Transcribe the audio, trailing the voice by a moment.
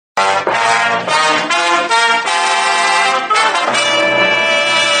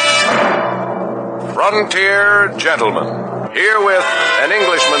Frontier Gentleman, herewith an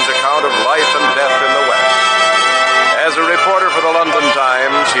Englishman's account of life and death in the West. As a reporter for the London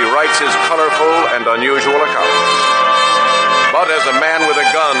Times, he writes his colorful and unusual accounts. But as a man with a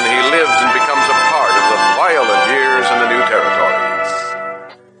gun, he lives and becomes a part of the violent years in the new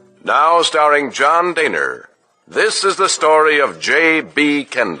territories. Now starring John Daner, this is the story of J.B.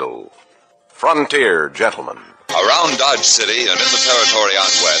 Kendall, Frontier Gentleman. Around Dodge City and in the territory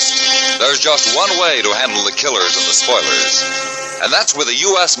out west, there's just one way to handle the killers and the spoilers. And that's with a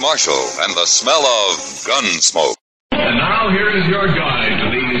U.S. Marshal and the smell of Gunsmoke. And now here is your guide to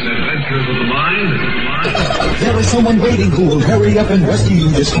these adventures of the mind. There is someone waiting who will hurry up and rescue you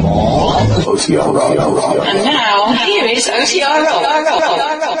this small OTR-ROB. And now, here is OTR-ROB.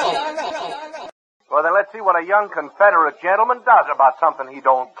 Well, then let's see what a young Confederate gentleman does about something he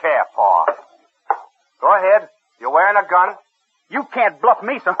don't care for. Go ahead. You're wearing a gun? You can't bluff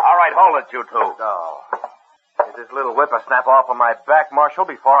me, sir. All right, hold it, you two. Oh. Get this little whippersnap off of my back, Marshal,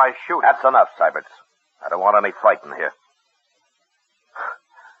 before I shoot. That's enough, Syberts. I don't want any fighting here.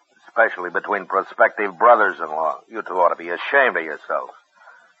 Especially between prospective brothers-in-law. You two ought to be ashamed of yourselves.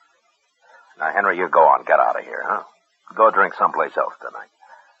 Now, Henry, you go on. Get out of here, huh? Go drink someplace else tonight.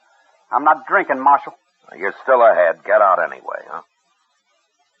 I'm not drinking, Marshal. You're still ahead. Get out anyway, huh?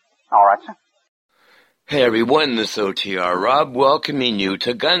 All right, sir. Hey everyone, this is OTR-ROB welcoming you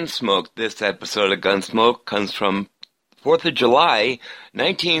to Gunsmoke. This episode of Gunsmoke comes from 4th of July,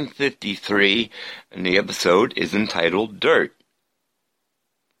 1953, and the episode is entitled Dirt.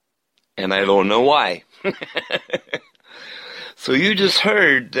 And I don't know why. So you just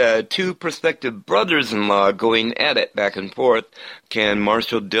heard two prospective brothers-in-law going at it back and forth. Can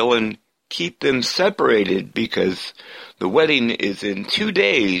Marshal Dillon keep them separated because the wedding is in 2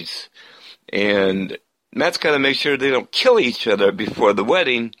 days, and Matt's got to make sure they don't kill each other before the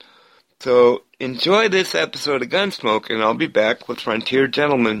wedding. So enjoy this episode of Gunsmoke, and I'll be back with Frontier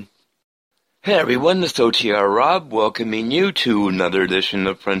Gentleman. Hey everyone, this is OTR-ROB welcoming you to another edition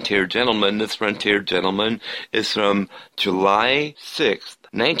of Frontier Gentleman. This Frontier Gentleman is from July 6th,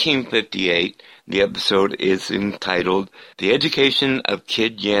 1958. The episode is entitled The Education of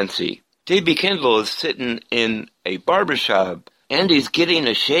Kid Yancy. J.B. Kendall is sitting in a barbershop, and he's getting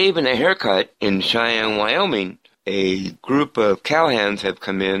a shave and a haircut in Cheyenne, Wyoming. A group of cowhands have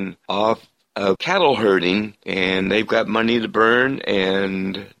come in off of cattle herding, and they've got money to burn,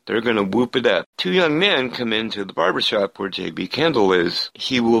 and they're going to whoop it up. Two young men come into the barbershop where J.B. Kendall is.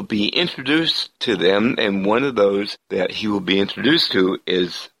 He will be introduced to them, and one of those that he will be introduced to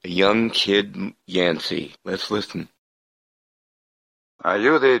is a young kid, Yancy. Let's listen. Are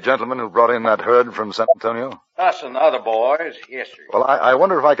you the gentleman who brought in that herd from San Antonio? Us and the other boys, yes, sir. Well, I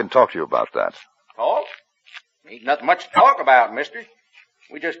wonder if I can talk to you about that. Talk? Ain't nothing much to talk about, mister.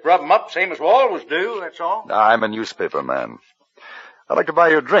 We just rub 'em up same as we always do, that's all. I'm a newspaper man. I'd like to buy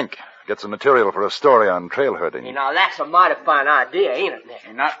you a drink. Get some material for a story on trail herding. You know, that's a mighty fine idea, ain't it, Nick?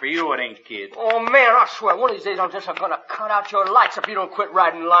 And not for you, it ain't, kid. Oh, man, I swear, one of these days I'm just gonna cut out your lights if you don't quit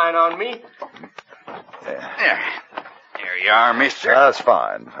riding line on me. There you are, mister. That's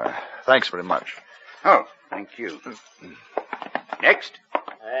fine. Thanks very much. Oh, thank you. Next.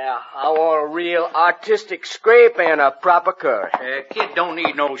 Yeah, I want a real artistic scrape and a proper cut. Kid don't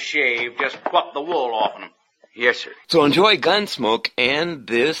need no shave. Just pluck the wool off him. Yes, sir. So enjoy Gunsmoke and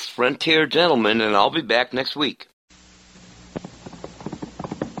this Frontier Gentleman, and I'll be back next week.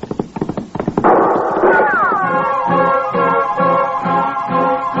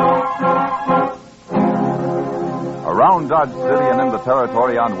 Around Dodge City and in the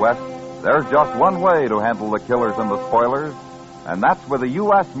territory on west, there's just one way to handle the killers and the spoilers, and that's with a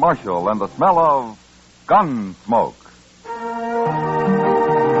U.S. Marshal and the smell of Gunsmoke.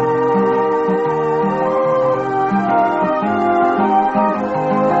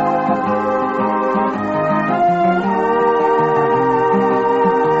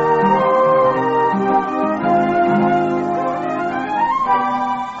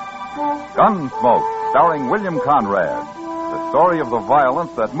 Gunsmoke, starring William Conrad. The story of the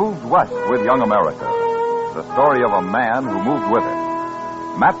violence that moved west with young America. The story of a man who moved with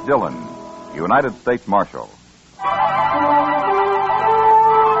it. Matt Dillon, United States Marshal.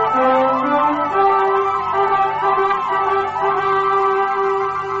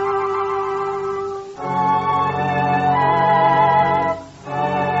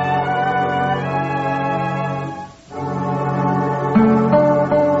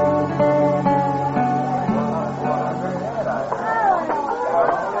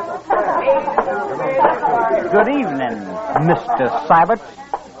 Good evening, Mr. Syberts.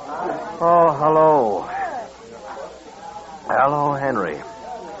 Oh, hello. Hello, Henry.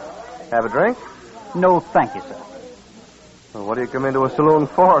 Have a drink? No, thank you, sir. Well, what do you come into a saloon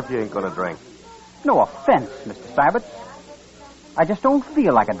for if you ain't going to drink? No offense, Mr. Syberts. I just don't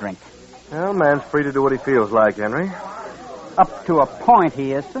feel like a drink. Well, man's free to do what he feels like, Henry. Up to a point,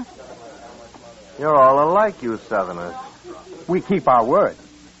 he is, sir. You're all alike, you Southerners. We keep our word.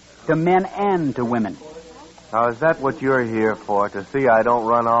 To men and to women. Now, is that what you're here for, to see I don't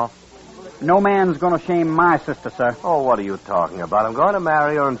run off? No man's going to shame my sister, sir. Oh, what are you talking about? I'm going to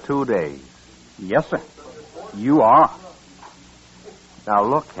marry her in 2 days. Yes, sir. You are. Now,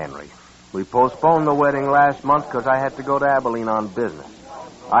 look, Henry. We postponed the wedding last month because I had to go to Abilene on business.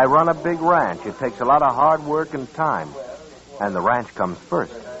 I run a big ranch. It takes a lot of hard work and time. And the ranch comes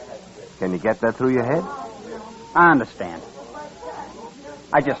first. Can you get that through your head? I understand.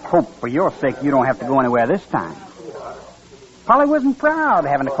 I just hope for your sake you don't have to go anywhere this time. Polly wasn't proud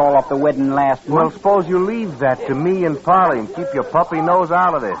having to call off the wedding last month. Well, suppose you leave that to me and Polly and keep your puppy nose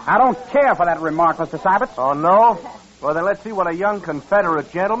out of this. I don't care for that remark, Mr. Syberts. Oh, no? Well, then let's see what a young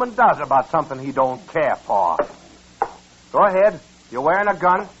Confederate gentleman does about something he don't care for. Go ahead. You're wearing a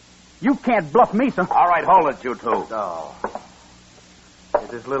gun? You can't bluff me, sir. All right, hold it, you two. Oh. Get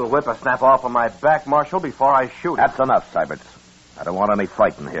this little whippersnap off of my back, Marshal, before I shoot. That's enough, Syberts. I don't want any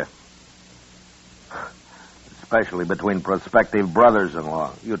fighting here. Especially between prospective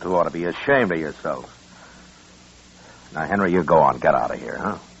brothers-in-law. You two ought to be ashamed of yourselves. Now, Henry, you go on. Get out of here,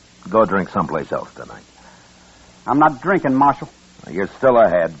 huh? Go drink someplace else tonight. I'm not drinking, Marshal. You're still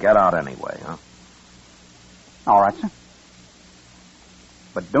ahead. Get out anyway, huh? All right, sir.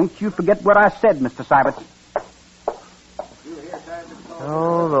 But don't you forget what I said, Mr. Syberts.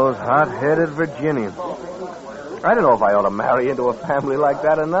 Oh, those hot-headed Virginians. I don't know if I ought to marry into a family like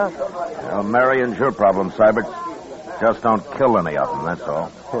that or not. Well, marrying's your problem, Syberts. Just don't kill any of them, that's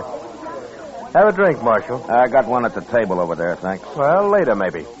all. Have a drink, Marshal. I got one at the table over there, thanks. Well, later,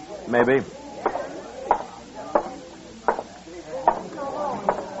 maybe. Maybe.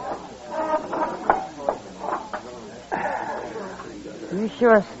 You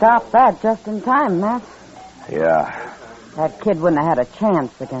sure stopped that just in time, Matt. Yeah. That kid wouldn't have had a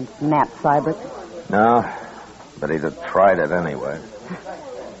chance against Nat Syberts. No, but he'd have tried it anyway.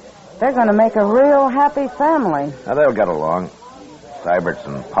 They're going to make a real happy family. Now, they'll get along. Syberts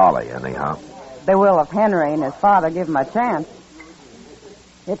and Polly, anyhow. They will if Henry and his father give them a chance.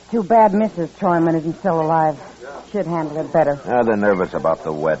 It's too bad Mrs. Troyman isn't still alive. She'd handle it better. They're nervous about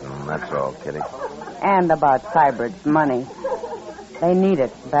the wedding, that's all, Kitty. And about Syberts' money. They need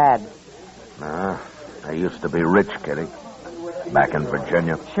it bad. They used to be rich, Kitty. Back in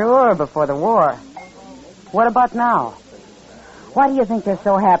Virginia. Sure, before the war. What about now? Why do you think they're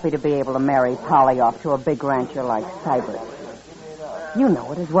so happy to be able to marry Polly off to a big rancher like Syberts? You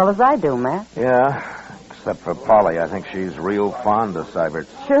know it as well as I do, Matt. Yeah, except for Polly. I think she's real fond of Syberts.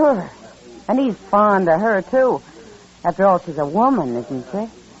 Sure. And he's fond of her, too. After all, she's a woman, isn't she?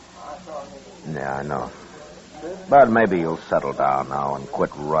 Yeah, I know. But maybe you'll settle down now and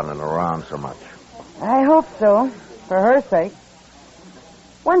quit running around so much. I hope so, for her sake.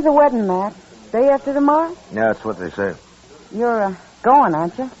 When's the wedding, Matt? Day after tomorrow? Yeah, that's what they say. You're going,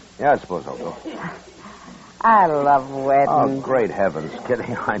 aren't you? Yeah, I suppose I'll go. I love weddings. Oh, great heavens,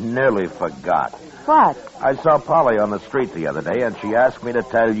 Kitty. I nearly forgot. What? I saw Polly on the street the other day, and she asked me to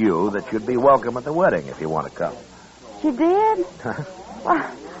tell you that you'd be welcome at the wedding if you want to come. She did?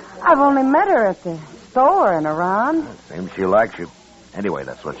 Well, I've only met her at the store and around. It seems she likes you. Anyway,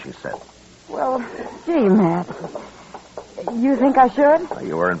 that's what she said. Well, gee, Matt. You think I should? Well,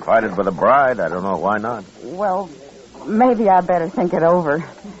 you were invited by the bride. I don't know why not. Well, maybe I better think it over.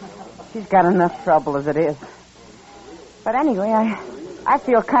 She's got enough trouble as it is. But anyway, I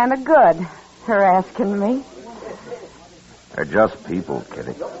feel kind of good, her asking me. They're just people,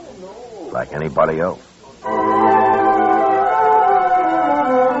 Kitty. Like anybody else.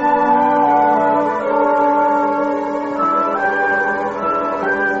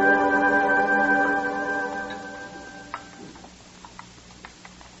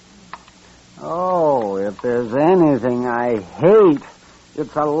 Oh, if there's anything I hate,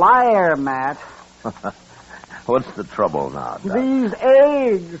 it's a liar, Matt. What's the trouble now, Doc? These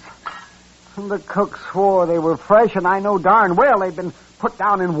eggs. The cook swore they were fresh, and I know darn well they've been put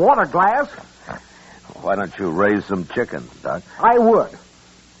down in water glass. Why don't you raise some chickens, Doc? I would.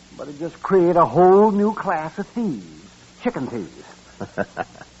 But it just create a whole new class of thieves. Chicken thieves.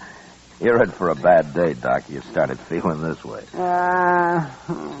 You're in for a bad day, Doc. You started feeling this way.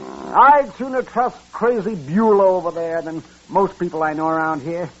 I'd sooner trust Crazy Beulah over there than most people I know around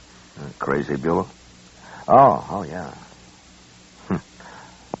here. Crazy Beulah? Oh, yeah.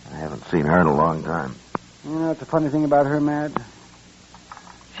 I haven't seen her in a long time. You know, that's the funny thing about her, Matt.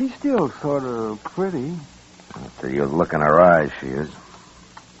 she's still sort of pretty. So you look in her eyes, she is.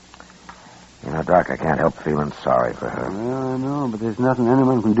 You know, Doc, I can't help feeling sorry for her. Well, I know, but there's nothing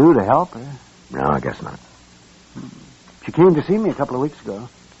anyone can do to help her. No, I guess not. She came to see me a couple of weeks ago.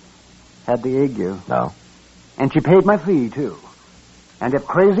 Had the ague. No? And she paid my fee, too. And if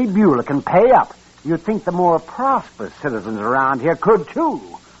Crazy Beulah can pay up, you'd think the more prosperous citizens around here could,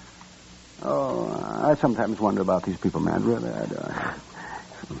 too. Oh, I sometimes wonder about these people, man. Really, I do.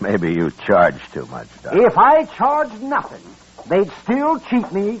 Maybe you charge too much, Doc. If I charged nothing, they'd still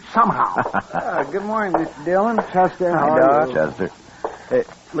cheat me somehow. Good morning, Mr. Dillon. Chester. Hi, Doc. Chester. Hey,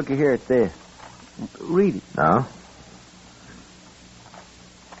 looky here at this. Read it. No?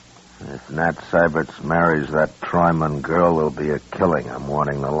 If Nat Syberts marries that Troyman girl, there'll be a killing. I'm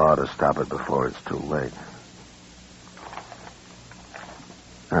warning the law to stop it before it's too late.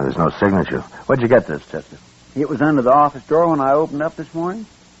 Oh, there's no signature. Where'd you get this, Chester? It was under the office door when I opened up this morning.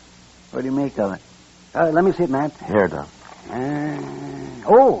 What do you make of it? Let me see it, Matt. Here, Doc.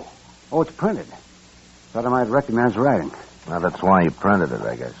 Oh, it's printed. Thought I might recognize the writing. Well, that's why you printed it,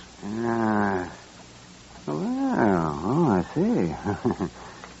 I guess. I see.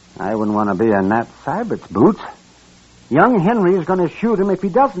 I wouldn't want to be in Nat Sybert's boots. Young Henry is going to shoot him if he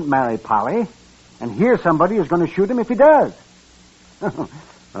doesn't marry Polly, and here somebody is going to shoot him if he does.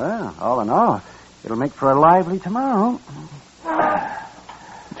 Well, all in all, it'll make for a lively tomorrow.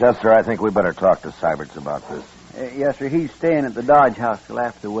 Chester, I think we better talk to Syberts about this. Yes, sir. He's staying at the Dodge House till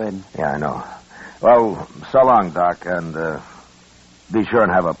after the wedding. Yeah, I know. Well, so long, Doc, and be sure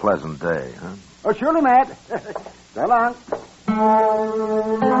and have a pleasant day, huh? Oh, surely, Matt. So long.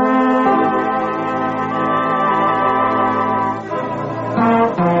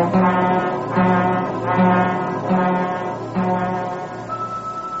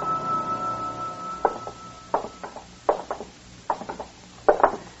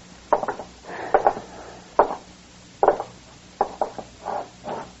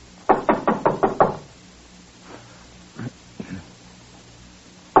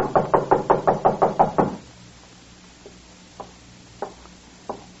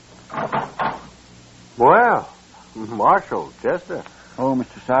 Well, Marshal, Chester. Oh,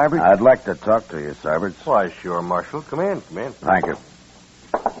 Mr. Sybert? I'd like to talk to you, Syberts. Why, sure, Marshal. Come in. Thank you.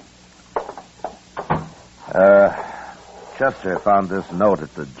 Chester found this note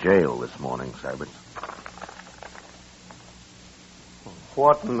at the jail this morning, Syberts.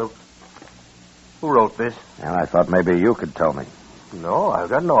 What in the... Who wrote this? And I thought maybe you could tell me. No, I've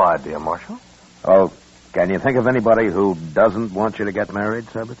got no idea, Marshal. Oh, can you think of anybody who doesn't want you to get married,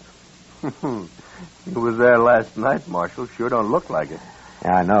 Syberts? He was there last night, Marshal. Sure don't look like it.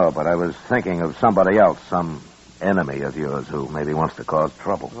 Yeah, I know, but I was thinking of somebody else, some enemy of yours who maybe wants to cause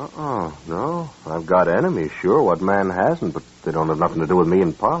trouble. No. I've got enemies, sure. What man hasn't? But they don't have nothing to do with me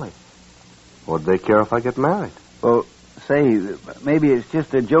and Polly. What'd they care if I get married? Well, say, maybe it's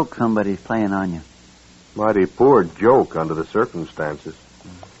just a joke somebody's playing on you. Mighty poor joke under the circumstances.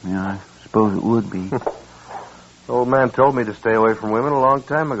 Yeah, I suppose it would be. Old man told me to stay away from women a long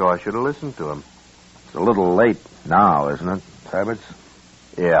time ago. I should have listened to him. It's a little late now, isn't it, Syberts?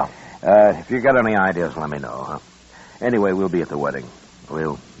 Yeah. If you got any ideas, let me know, huh? Anyway, we'll be at the wedding.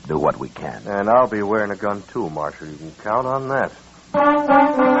 We'll do what we can. And I'll be wearing a gun, too, Marshal. You can count on that.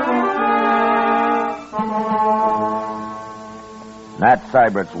 Nat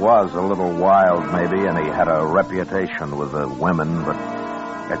Syberts was a little wild, maybe, and he had a reputation with the women, but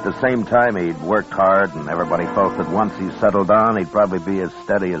at the same time, he'd worked hard, and everybody felt that once he settled down, he'd probably be as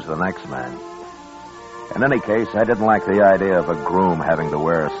steady as the next man. In any case, I didn't like the idea of a groom having to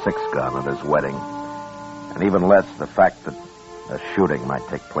wear a 6-gun at his wedding, and even less the fact that a shooting might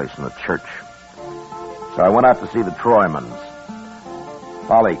take place in the church. So I went out to see the Troymans.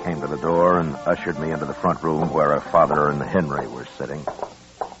 Polly came to the door and ushered me into the front room where her father and Henry were sitting.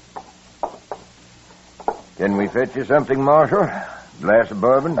 Can we fetch you something, Marshal? Glass of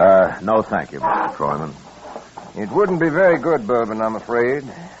bourbon? No, thank you, Mr. Troyman. It wouldn't be very good bourbon, I'm afraid.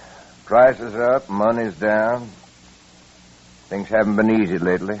 Prices are up, money's down. Things haven't been easy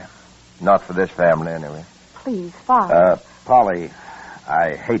lately. Not for this family, anyway. Please, Father. Polly,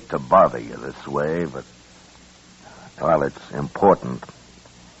 I hate to bother you this way, but, well, it's important.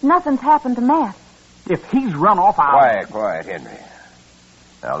 Nothing's happened to Matt. If he's run off, I'll... Quiet, Henry.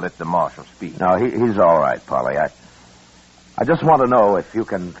 Now, let the marshal speak. No, he's all right, Polly. I just want to know if you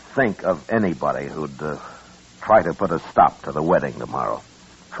can think of anybody who'd try to put a stop to the wedding tomorrow.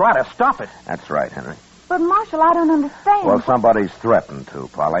 Try to stop it? That's right, Henry. But, Marshal, I don't understand. Well, somebody's threatened to,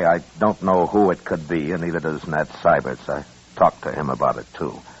 Polly. I don't know who it could be, and neither does Nat Syberts. I talked to him about it,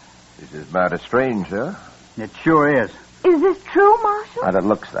 too. This is mighty strange, huh? It sure is. Is this true, Marshal? And it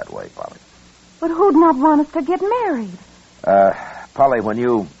looks that way, Polly. But who'd not want us to get married? Polly, when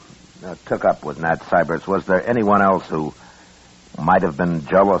you took up with Nat Syberts, was there anyone else who might have been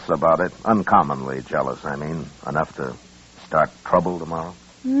jealous about it? Uncommonly jealous, I mean. Enough to start trouble tomorrow?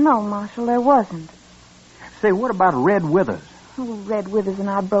 No, Marshal, there wasn't. Say, what about Red Withers? Oh, Red Withers and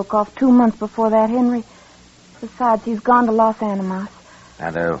I broke off 2 months before that, Henry. Besides, he's gone to Los Animas.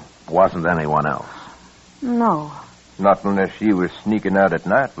 And there wasn't anyone else? No. Not unless she was sneaking out at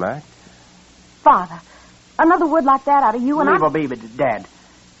night, like. Father, another word like that out of you and Leave a baby, Dad.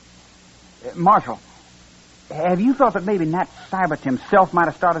 Marshal, have you thought that maybe Nat Syberts himself might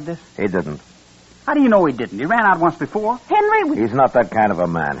have started this? He didn't. How do you know he didn't? He ran out once before. Henry, He's not that kind of a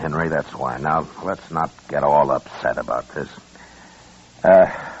man, Henry, that's why. Now, let's not get all upset about this.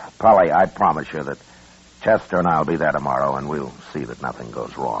 Polly, I promise you that Chester and I'll be there tomorrow, and we'll see that nothing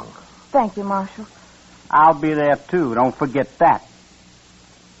goes wrong. Thank you, Marshal. I'll be there, too. Don't forget that.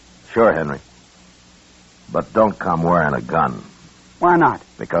 Sure, Henry. But don't come wearing a gun. Why not?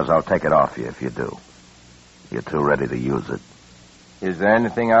 Because I'll take it off you if you do. You're too ready to use it. Is there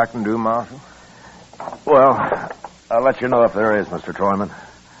anything I can do, Marshal? Well, I'll let you know if there is, Mr. Troyman.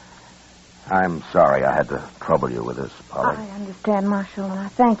 I'm sorry I had to trouble you with this, Polly. I understand, Marshal, and I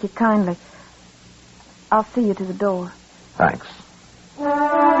thank you kindly. I'll see you to the door. Thanks.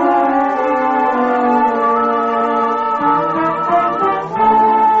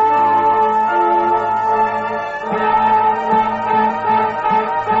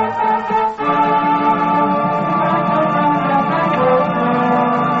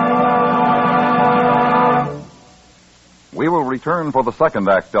 We will return for the second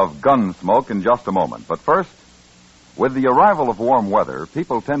act of Gunsmoke in just a moment. But first, with the arrival of warm weather,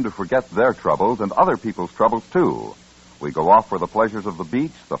 people tend to forget their troubles and other people's troubles, too. We go off for the pleasures of the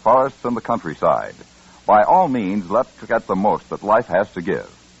beach, the forests, and the countryside. By all means, let's get the most that life has to give.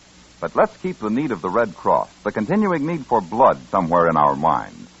 But let's keep the need of the Red Cross, the continuing need for blood, somewhere in our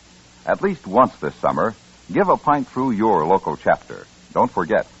minds. At least once this summer, give a pint through your local chapter. Don't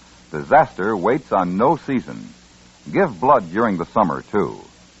forget, disaster waits on no season. Give blood during the summer, too.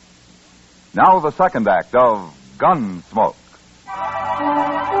 Now the second act of Gunsmoke.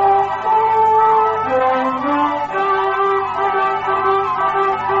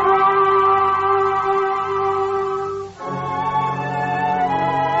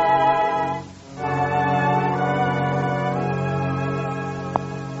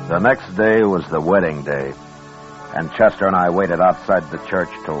 The next day was the wedding day, and Chester and I waited outside the church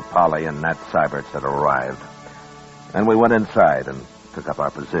till Polly and Nat Syberts had arrived. Then we went inside and took up our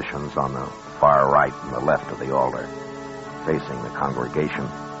positions on the far right and the left of the altar, facing the congregation.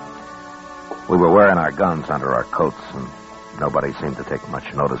 We were wearing our guns under our coats, and nobody seemed to take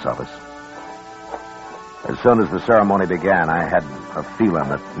much notice of us. As soon as the ceremony began, I had a feeling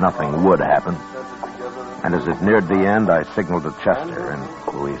that nothing would happen. And as it neared the end, I signaled to Chester, and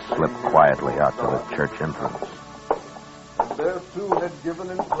we slipped quietly out to the church entrance. And there two had given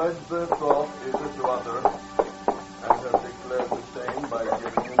and pledged their troth either to other, and have declared the same by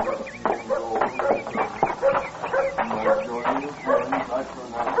giving him the healing gold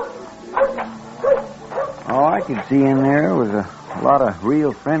All I could see in there was a lot of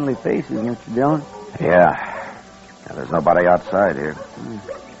real friendly faces, Mr. Dillon. Yeah. And there's nobody outside here.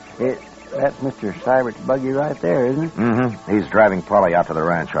 That's Mr. Sybert's buggy right there, isn't it? Mm-hmm. He's driving Polly out to the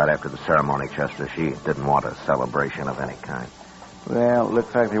ranch right after the ceremony, Chester. She didn't want a celebration of any kind. Well, it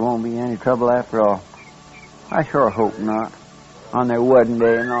looks like there won't be any trouble after all. I sure hope not. On their wedding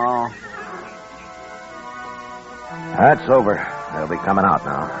day and all. That's over. They'll be coming out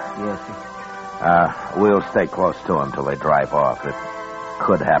now. Yes, sir. We'll stay close to them till they drive off. It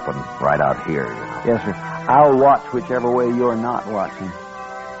could happen right out here, you know. Yes, sir. I'll watch whichever way you're not watching.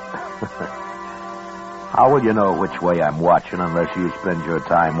 How will you know which way I'm watching unless you spend your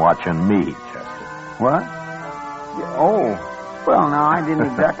time watching me, Chester? What? Oh, well, now, I didn't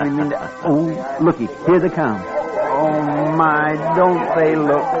exactly mean to... Oh, looky, here they come. Oh, my, don't they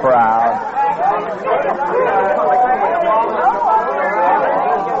look proud.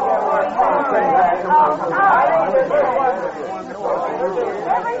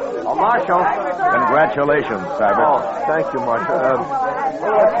 Oh, Marshal. Congratulations, Sybert. Oh, thank you, Marshal.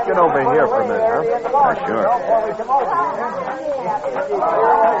 Let's get over here for a minute, huh? Sure.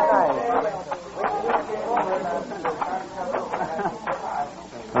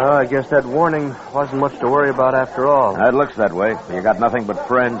 I guess that warning wasn't much to worry about after all. It looks that way. You got nothing but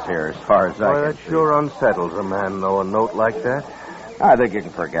friends here, as far as I can that see. sure unsettles a man, though, a note like that. I think you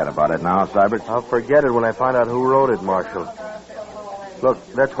can forget about it now, Sybert. I'll forget it when I find out who wrote it, Marshal. Look,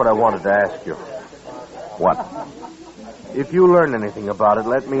 that's what I wanted to ask you. What? If you learn anything about it,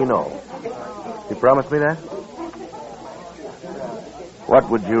 let me know. You promise me that? What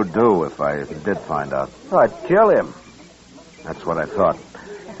would you do if I did find out? I'd kill him. That's what I thought.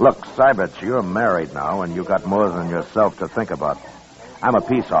 Look, Sybert, you're married now, and you got more than yourself to think about. I'm a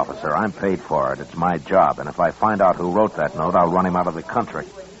peace officer. I'm paid for it. It's my job. And if I find out who wrote that note, I'll run him out of the country.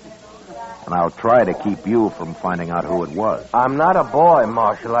 And I'll try to keep you from finding out who it was. I'm not a boy,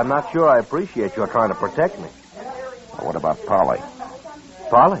 Marshal. I'm not sure I appreciate your trying to protect me. Well, what about Polly?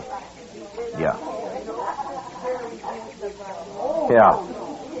 Polly? Yeah. Yeah.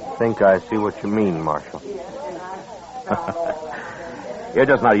 Think I see what you mean, Marshal. You're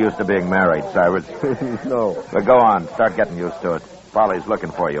just not used to being married, Cyrus. No. But go on. Start getting used to it. Polly's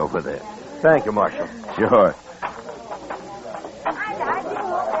looking for you over there. Thank you, Marshal. Sure.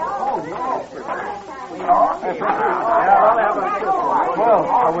 Well,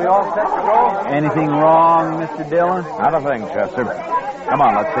 are we all set to go? Anything wrong, Mr. Dillon? Not a thing, Chester. Come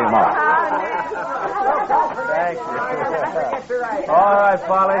on, let's see him off. Thank you. All right,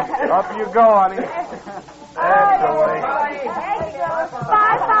 Polly. Up you go, honey. That's the way.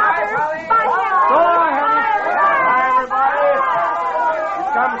 Bye, Father. Bye, So long, honey. Bye, everybody. You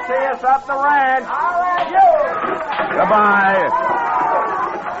come see us up the ranch. Goodbye.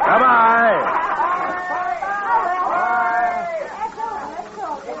 Goodbye.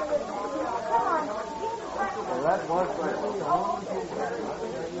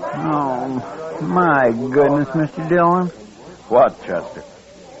 Oh, my goodness, Mr. Dillon. What, Chester?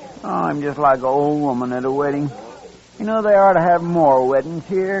 Oh, I'm just like an old woman at a wedding. You know, they ought to have more weddings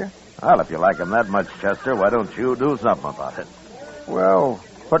here. Well, if you like him that much, Chester, why don't you do something about it? Well,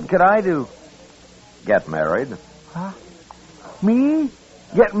 what could I do? Get married. Huh? Me?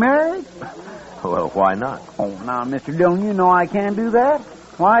 Get married? Well, why not? Oh, now, Mr. Dillon, you know I can't do that.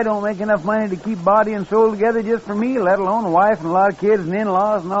 Why, I don't make enough money to keep body and soul together just for me, let alone a wife and a lot of kids and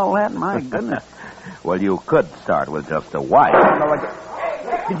in-laws and all that. My goodness. Well, you could start with just a wife.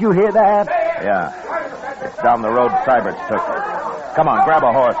 Did you hear that? Yeah. It's down the road Sybert's took. Come on, grab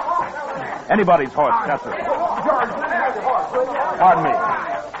a horse. Anybody's horse, Chester. Pardon me.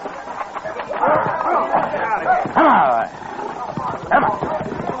 Come on. Come on.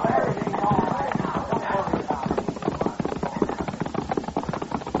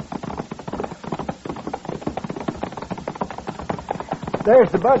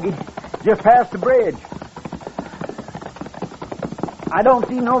 There's the buggy. Just past the bridge. I don't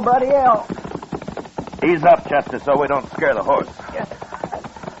see nobody else. Ease up, Chester, so we don't scare the horse. Yes.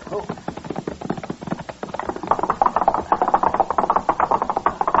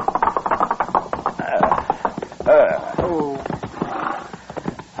 Oh.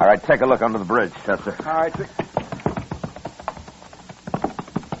 All right, take a look under the bridge, Chester. All right, sir.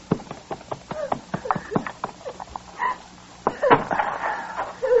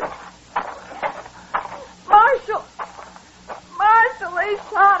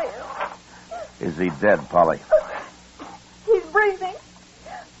 Is he dead, Polly? He's breathing.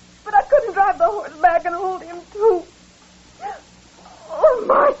 But I couldn't drive the horse back and hold him, too. Oh,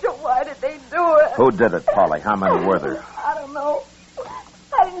 Marshal, why did they do it? Who did it, Polly? How many were there? I don't know.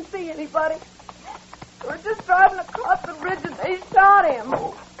 I didn't see anybody. We were just driving across the bridge and they shot him.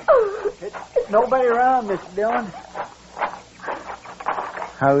 It's nobody around, Mr. Dillon.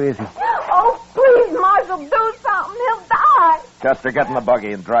 How is he? Oh, please, Marshal, do something. He'll die. Chester, get in the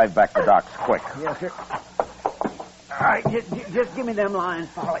buggy and drive back to docks, quick. Yes, sir. All right, just give me them lines,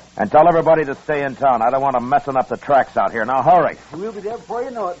 Polly. And tell everybody to stay in town. I don't want them messing up the tracks out here. Now, hurry. We'll be there before you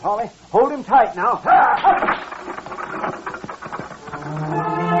know it, Polly. Hold him tight now.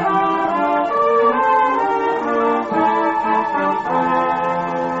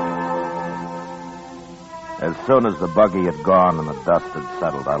 As soon as the buggy had gone and the dust had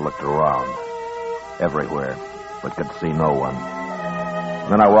settled, I looked around. Everywhere, but could see no one.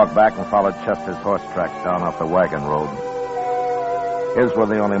 Then I walked back and followed Chester's horse tracks down off the wagon road. His were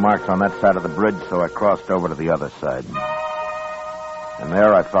the only marks on that side of the bridge, so I crossed over to the other side. And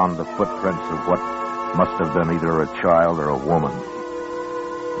there I found the footprints of what must have been either a child or a woman.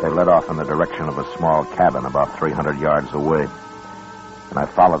 They led off in the direction of a small cabin about 300 yards away. And I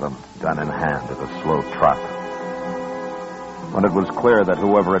followed them, gun in hand, at a slow trot. When it was clear that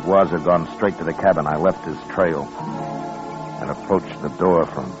whoever it was had gone straight to the cabin, I left his trail and approached the door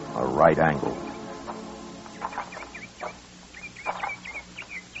from a right angle.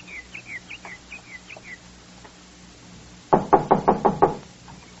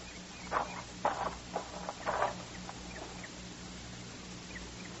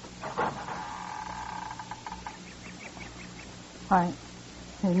 Why,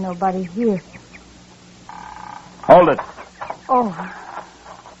 there's nobody here. Hold it. Oh,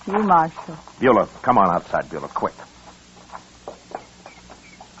 you, Marshal. Beulah, come on outside, Beulah, quick.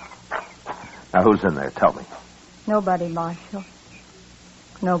 Now, who's in there? Tell me. Nobody, Marshal.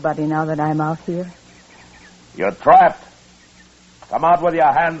 Nobody now that I'm out here. You're trapped. Come out with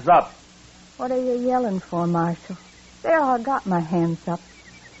your hands up. What are you yelling for, Marshal? There, I got my hands up.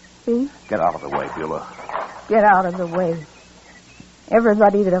 See? Get out of the way, Beulah. Get out of the way.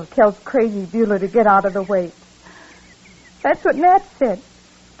 Everybody that tells Crazy Beulah to get out of the way. That's what Nat said.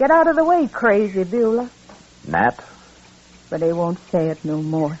 Get out of the way, Crazy Beulah. Nat? But they won't say it no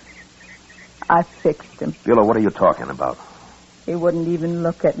more. I fixed him. Beulah, what are you talking about? He wouldn't even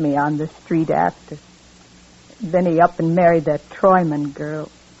look at me on the street after. Then he up and married that Troyman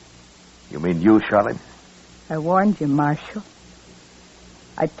girl. You mean you shot him? I warned you, Marshal.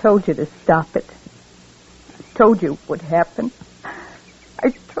 I told you to stop it. I told you what would happen.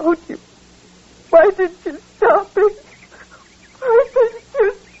 I told you. Why did you stop it? Why did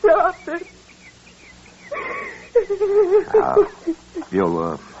you stop it?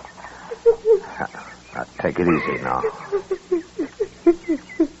 Beulah, take it easy now.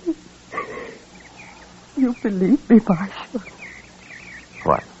 You believe me, Marshal?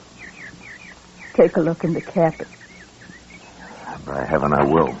 What? Take a look in the cabin. By heaven, I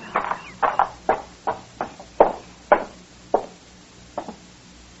will.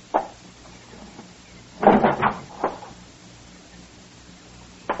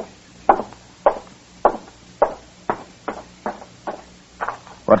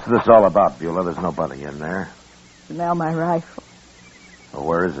 What's this all about, Beulah? There's nobody in there. Smell my rifle. Well,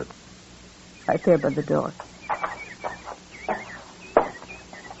 where is it? Right there by the door.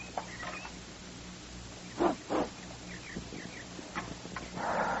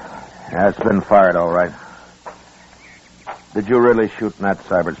 Yeah, it's been fired, all right. Did you really shoot Nat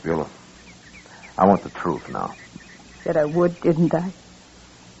Syberts, Beulah? I want the truth now. Said I would, didn't I?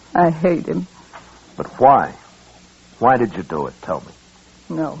 I hate him. But why? Why did you do it? Tell me.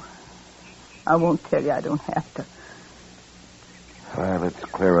 No. I won't tell you. I don't have to. Well, it's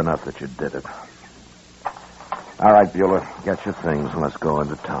clear enough that you did it. All right, Beulah, get your things and let's go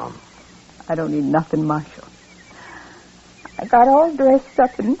into town. I don't need nothing, Marshal. I got all dressed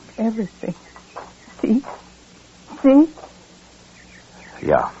up and everything. See? See?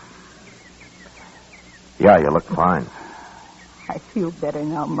 Yeah. Yeah, you look fine. I feel better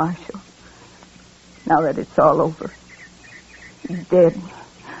now, Marshal. Now that it's all over. He's dead.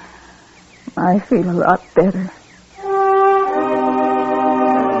 I feel a lot better.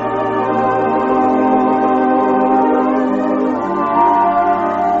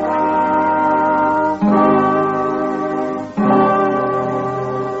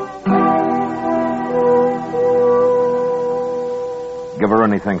 Give her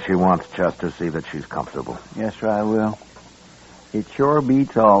anything she wants, Chester. See that she's comfortable. Yes, sir, I will. It sure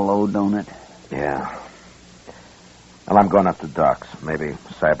beats all, though, don't it? Yeah. Well, I'm going up to Doc's. Maybe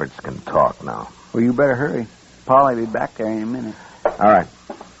Syberts can talk now. Well, you better hurry. Polly'll be back there in a minute. All right.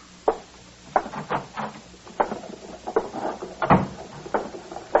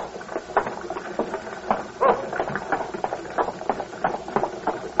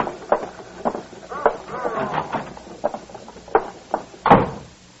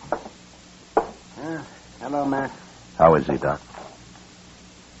 Hello, Matt. How is he, Doc?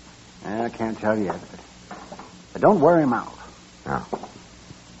 I can't tell you yet, but don't wear him out. No.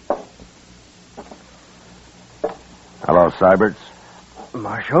 Hello, Syberts.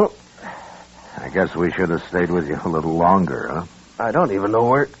 Marshal? I guess we should have stayed with you a little longer, huh? I don't even know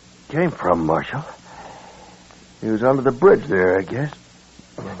where it came from, Marshal. He was under the bridge there, I guess.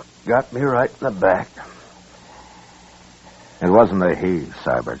 Got me right in the back. It wasn't a he,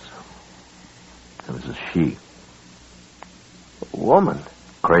 Syberts. It was a she. A woman?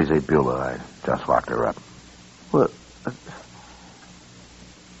 Crazy Beulah. I just locked her up. What?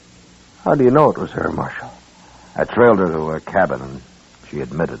 How do you know it was her, Marshal? I trailed her to her cabin, and she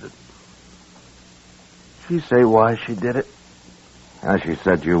admitted it. She say why she did it? She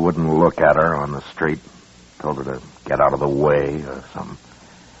said you wouldn't look at her on the street. Told her to get out of the way or something.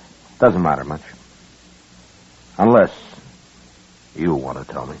 Doesn't matter much. Unless you want to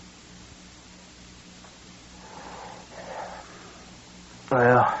tell me.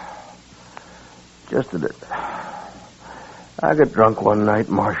 Well, just that I got drunk one night,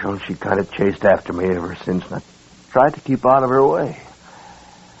 Marshal, and she kind of chased after me ever since, and I tried to keep out of her way.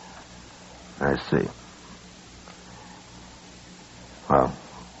 I see. Well,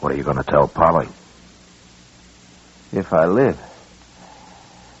 what are you going to tell Polly? If I live.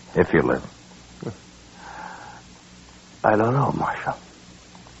 If you live. I don't know, Marshal.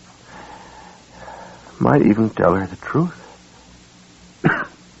 Might even tell her the truth.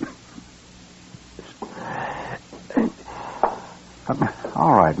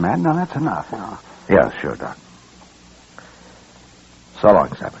 Matt. Now, that's enough. Yeah, sure, Doc. So long,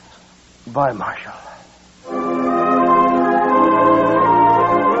 Sabbats. Bye, Marshal.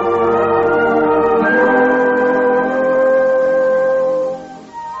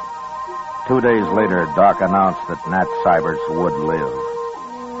 2 days later, Doc announced that Nat Syberts would live.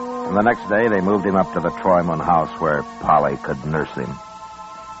 And the next day, they moved him up to the Troyman house where Polly could nurse him.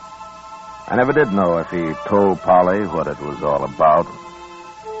 I never did know if he told Polly what it was all about.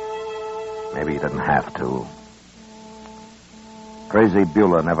 Maybe he didn't have to. Crazy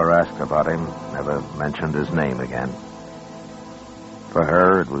Beulah never asked about him, never mentioned his name again. For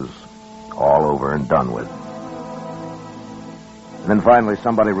her, it was all over and done with. And then finally,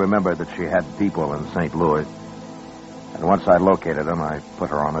 somebody remembered that she had people in St. Louis. And once I located them, I put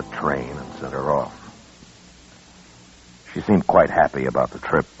her on a train and sent her off. She seemed quite happy about the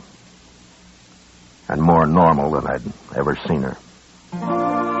trip. And more normal than I'd ever seen her.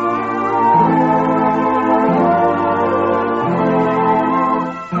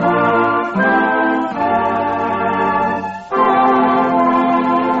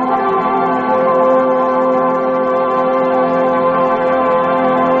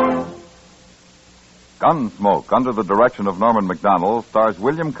 Gunsmoke, under the direction of Norman MacDonald, stars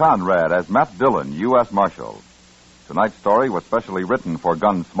William Conrad as Matt Dillon, U.S. Marshal. Tonight's story was specially written for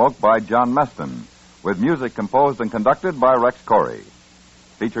Gunsmoke by John Meston, with music composed and conducted by Rex Corey.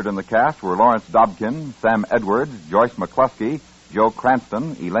 Featured in the cast were Lawrence Dobkin, Sam Edwards, Joyce McCluskey, Joe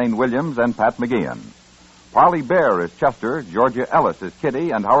Cranston, Elaine Williams, and Pat McGeehan. Parley Bear is Chester, Georgia Ellis is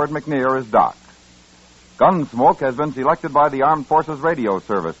Kitty, and Howard McNear is Doc. Gunsmoke has been selected by the Armed Forces Radio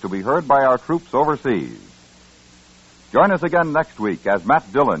Service to be heard by our troops overseas. Join us again next week as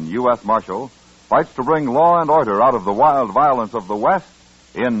Matt Dillon, U.S. Marshal, fights to bring law and order out of the wild violence of the West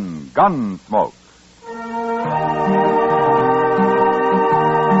in Gunsmoke.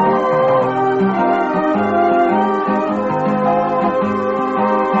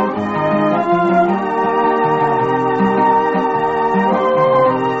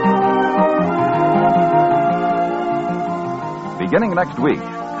 Beginning next week,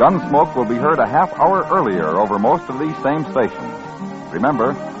 Gunsmoke will be heard a half hour earlier over most of these same stations.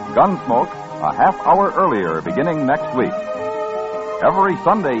 Remember, Gunsmoke, a half hour earlier beginning next week. Every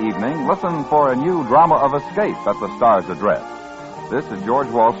Sunday evening, listen for a new drama of escape at the Star's address. This is George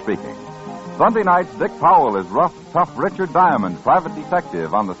Walsh speaking. Sunday nights, Dick Powell is rough, tough Richard Diamond, private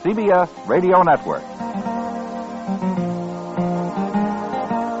detective on the CBS Radio Network.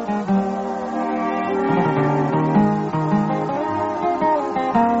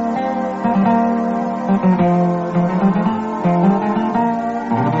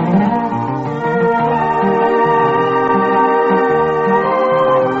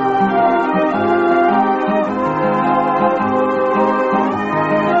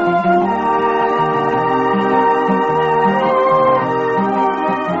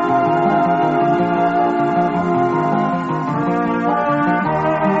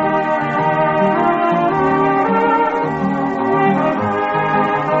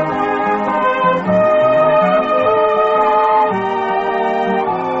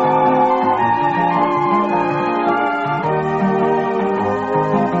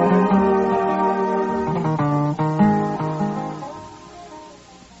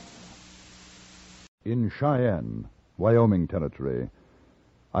 In Cheyenne, Wyoming Territory,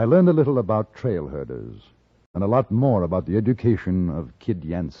 I learned a little about trail herders and a lot more about the education of Kid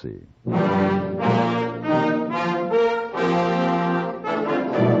Yancy.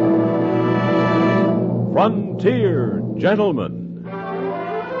 Frontier Gentlemen.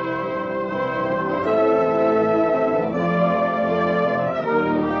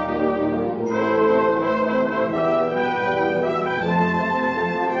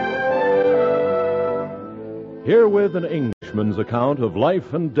 Herewith an Englishman's account of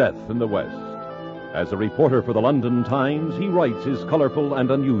life and death in the West. As a reporter for the London Times, he writes his colorful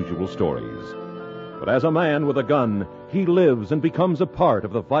and unusual stories. But as a man with a gun, he lives and becomes a part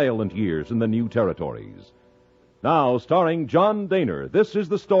of the violent years in the new territories. Now, starring John Daner, this is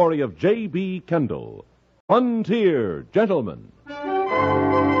the story of J.B. Kendall, Frontier Gentlemen.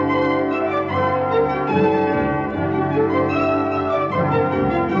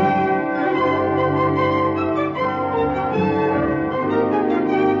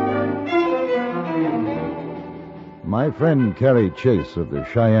 My friend Carrie Chase of the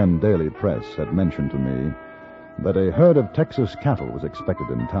Cheyenne Daily Press had mentioned to me that a herd of Texas cattle was expected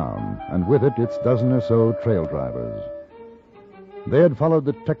in town, and with it its dozen or so trail drivers. They had followed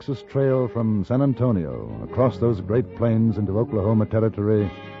the Texas Trail from San Antonio, across those great plains into Oklahoma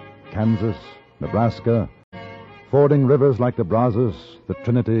Territory, Kansas, Nebraska, fording rivers like the Brazos, the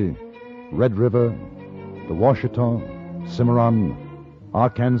Trinity, Red River, the Washita, Cimarron,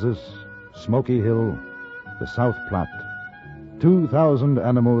 Arkansas, Smoky Hill, the South Platte. 2,000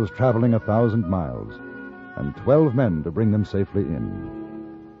 animals traveling 1,000 miles, and 12 men to bring them safely in.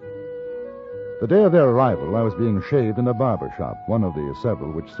 The day of their arrival, I was being shaved in a barber shop, one of the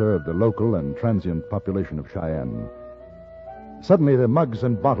several which served the local and transient population of Cheyenne. Suddenly, the mugs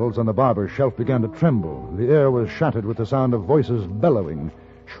and bottles on the barber's shelf began to tremble. The air was shattered with the sound of voices bellowing,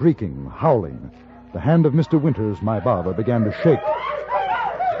 shrieking, howling. The hand of Mr. Winters, my barber, began to shake.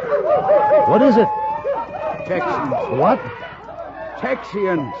 What is it? Texans. What?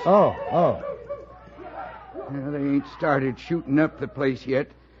 Texians. Oh. They ain't started shooting up the place yet.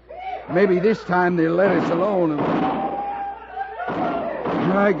 Maybe this time they'll let us alone.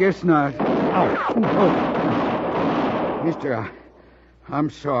 I guess not. Mister,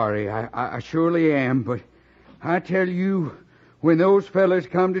 I'm sorry. I surely am, but I tell you, when those fellas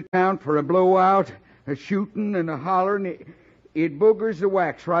come to town for a blowout, a shooting and a hollering, it boogers the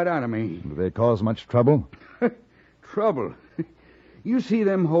wax right out of me. Do they cause much trouble? Trouble? You see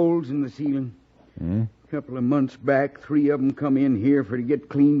them holes in the ceiling? Hmm? A couple of months back, 3 of them come in here for to get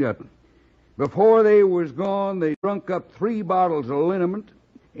cleaned up. Before they was gone, they drunk up 3 bottles of liniment,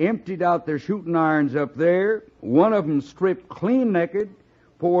 emptied out their shooting irons up there. One of them stripped clean naked,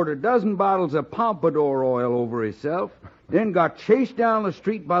 poured a dozen bottles of pompadour oil over himself, then got chased down the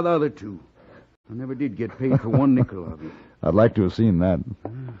street by the other 2. I never did get paid for 1 nickel of it. I'd like to have seen that.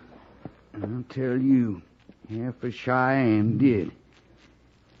 I'll tell you, half of Cheyenne did.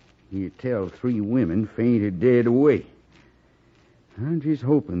 You tell 3 women fainted dead away. I'm just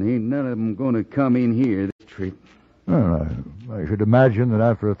hoping there ain't none of them going to come in here this trip. Well, I should imagine that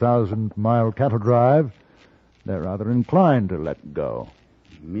after a 1,000-mile cattle drive, they're rather inclined to let go.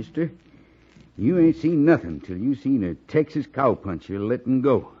 Mister, you ain't seen nothing till you seen a Texas cowpuncher letting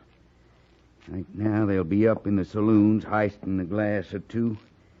go. Right now they'll be up in the saloons hoisting a glass or 2,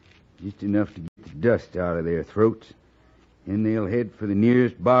 just enough to get the dust out of their throats. Then they'll head for the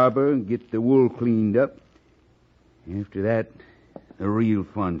nearest barber and get the wool cleaned up. After that, the real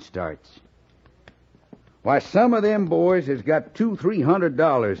fun starts. Why, some of them boys has got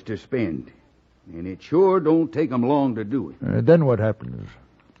 $200-300 to spend, and it sure don't take 'em long to do it. Then what happens?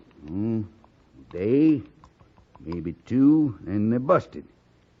 Day, maybe 2, and they're busted.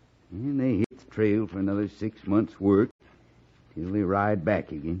 And they hit the trail for another 6 months' work till they ride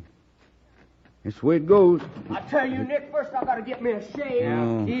back again. That's the way it goes. I tell you, Nick, first I gotta get me a shave.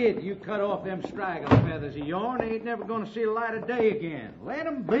 Now, kid, you cut off them straggling feathers of yourn, they ain't never gonna see the light of day again. Let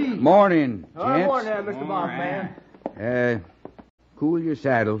 'em be. Morning, gents. Morning there, Mr. Bob, man. Cool your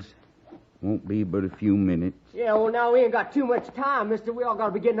saddles. Won't be but a few minutes. Yeah, well, now we ain't got too much time, mister. We all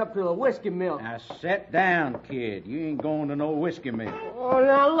gotta be getting up to the whiskey mill. Now, sit down, kid. You ain't going to no whiskey mill. Oh,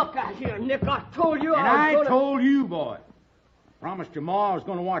 now, look out here, Nick. I told you And I was told you, boy. Promised your ma I was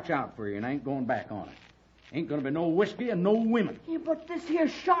going to watch out for you, and I ain't going back on it. Ain't going to be no whiskey and no women. Yeah, but this here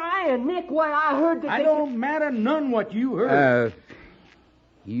Cheyenne, Nick, why, I heard that I don't matter none what you heard.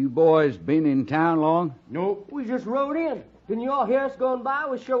 You boys been in town long? Nope. We just rode in. Didn't you all hear us going by?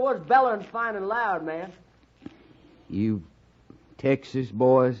 We sure was bellowing fine and loud, man. You Texas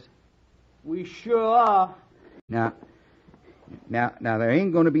boys? We sure are. Now, there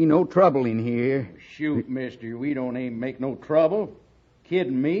ain't going to be no trouble in here. Shoot, mister, we don't aim to make no trouble.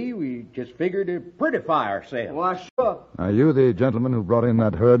 Kidding me, we just figured to prettify ourselves. Why, sure. Are you the gentleman who brought in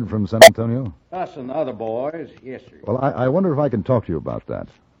that herd from San Antonio? Us and the other boys, yes, sir. Well, I wonder if I can talk to you about that.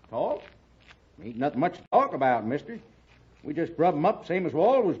 Talk? Ain't nothing much to talk about, mister. We just rub 'em up same as we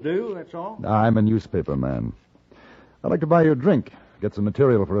always do, that's all. I'm a newspaper man. I'd like to buy you a drink. Get some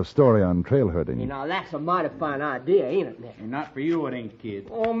material for a story on trail herding. Hey, now, that's a mighty fine idea, ain't it, Nick? And not for you, it ain't, kid.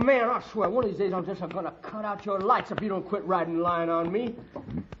 Oh, man, I swear, one of these days I'm just going to cut out your lights if you don't quit riding the line on me.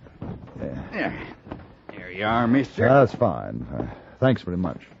 There you are, mister. That's fine. Thanks very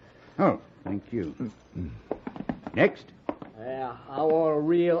much. Oh, thank you. Next. Yeah, I want a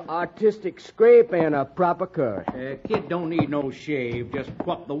real artistic scrape and a proper cut. Kid don't need no shave. Just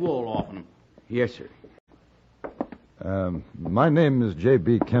pluck the wool off him. Yes, sir. My name is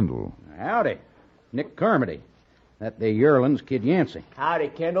J.B. Kendall. Howdy. Nick Carmody. That the yearling's Kid Yancy. Howdy,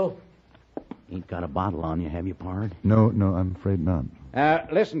 Kendall. Ain't got a bottle on you, have you, pard? No, I'm afraid not.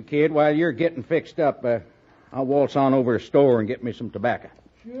 Listen, kid, while you're getting fixed up, I'll waltz on over to the store and get me some tobacco.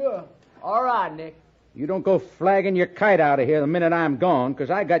 Sure. All right, Nick. You don't go flagging your kite out of here the minute I'm gone, 'cause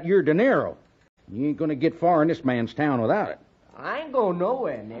I got your dinero. You ain't gonna get far in this man's town without it. I ain't going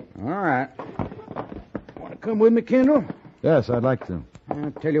nowhere, Nick. All right. Want to come with me, Kendall? Yes, I'd like to.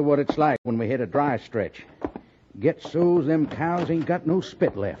 I'll tell you what it's like when we hit a dry stretch. Gets so's them cows ain't got no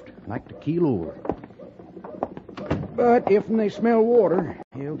spit left, like the keel over. But if they smell water,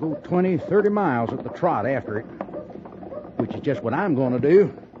 he'll go 20, 30 miles at the trot after it. Which is just what I'm going to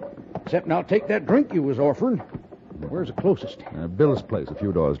do. Except I'll take that drink you was offering. Where's the closest? Bill's place, a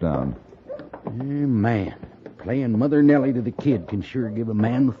few doors down. Man, playing Mother Nellie to the kid can sure give a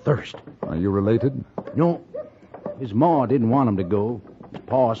man the thirst. Are you related? No. His ma didn't want him to go. His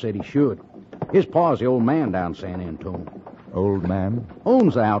pa said he should. His pa's the old man down San Antone. Old man?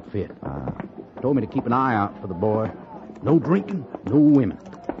 Owns the outfit. Told me to keep an eye out for the boy. No drinking, no women.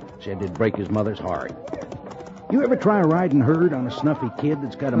 Said it'd break his mother's heart. You ever try riding herd on a snuffy kid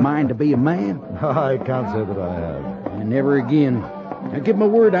that's got a mind to be a man? I can't say that I have. Never again. I give my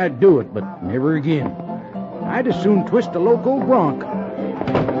word I'd do it, but never again. I'd as soon twist a loco bronc.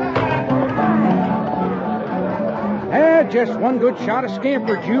 Just one good shot of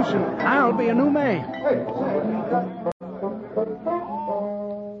scamper juice, and I'll be a new man.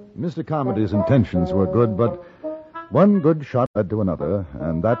 Mr. Comedy's intentions were good, but one good shot led to another,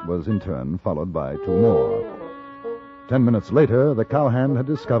 and that was in turn followed by 2 more. 10 minutes later, the cowhand had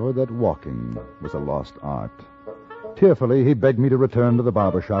discovered that walking was a lost art. Tearfully, he begged me to return to the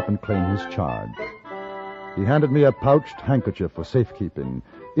barber shop and claim his charge. He handed me a pouched handkerchief for safekeeping.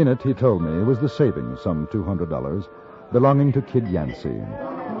 In it, he told me, was the savings, some $200, belonging to Kid Yancy.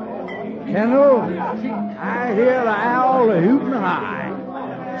 Kendall, I hear the owl hooting high.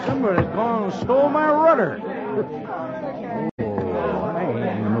 Somebody's gone and stole my rudder. I ain't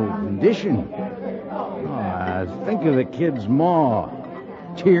in no condition. I think of the kid's ma,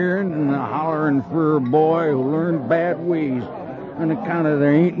 tearing and hollering for a boy who learned bad ways on account of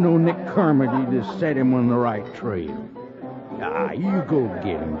there ain't no Nick Carmody to set him on the right trail. You go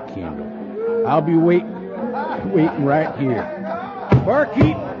get him, Kendall. I'll be waiting right here.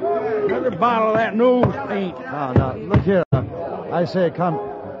 Barkeep, another bottle of that nose paint. Now, look here. I say, come.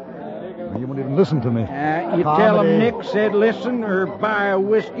 You won't even listen to me. You tell him Nick said listen, or buy a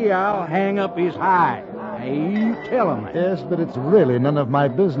whiskey, I'll hang up his hide. You tell him that. Yes, but it's really none of my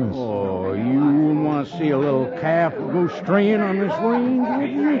business. Oh, you wouldn't want to see a little calf go straying on this range, would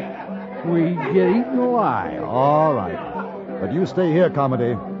you? We'd get eaten alive. All right. But you stay here,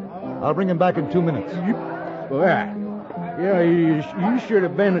 Comedy. I'll bring him back in 2 minutes. Yeah, you should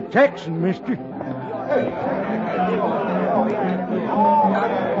have been a Texan, mister.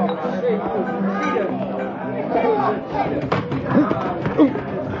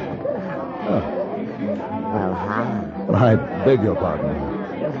 Well, hi. I beg your pardon.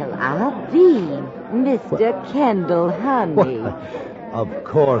 Well, I'll be Mr. Kendall Honey. Of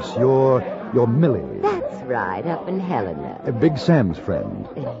course, you're Millie. That's right, up in Helena. Big Sam's friend.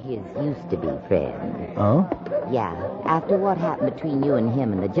 His used-to-be friend. Oh? Yeah, after what happened between you and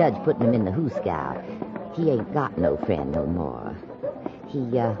him and the judge putting him in the hoosegow, he ain't got no friend no more. He,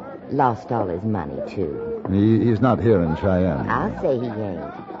 lost all his money, too. He's not here in Cheyenne. I'll say he ain't.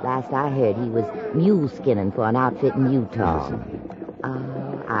 Last I heard, he was mule skinning for an outfit in Utah.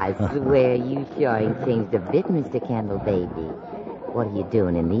 Oh, I swear you sure ain't changed a bit, Mr. Kendall, baby. What are you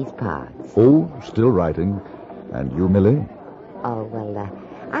doing in these parts? Oh, still writing. And you, Millie? Oh, well,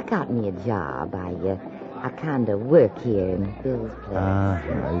 I got me a job. I kind of work here in Bill's place.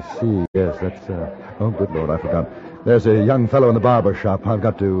 I see. Yes, that's, oh, good Lord, I forgot. There's a young fellow in the barber shop. I've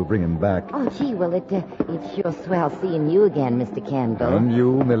got to bring him back. Oh, gee, well, it's sure swell seeing you again, Mr. Kendall. And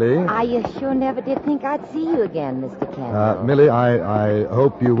you, Millie? I sure never did think I'd see you again, Mr. Kendall. Millie, I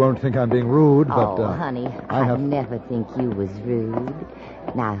hope you won't think I'm being rude, but... Oh, honey, I'd never think you was rude.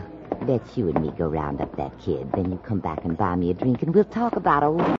 Now, let's you and me go round up that kid. Then you come back and buy me a drink, and we'll talk about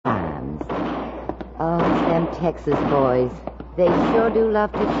old times. Oh, them Texas boys. They sure do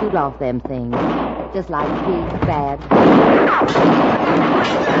love to shoot off them things. Just like big, bad...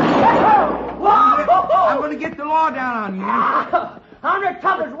 I'm going to get the law down on you. 100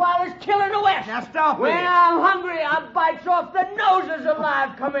 toughest, wildest killer in the West. Now stop it. When I'm hungry, I bites off the noses of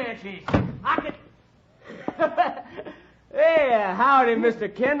live Comanches. I can... Hey, howdy, Mr.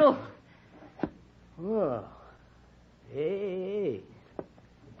 Kendall. Whoa. Hey.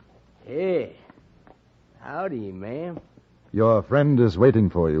 Howdy, ma'am. Your friend is waiting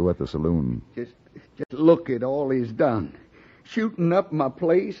for you at the saloon. Just look at all he's done. Shooting up my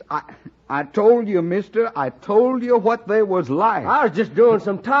place. I told you, mister. I told you what they was like. I was just doing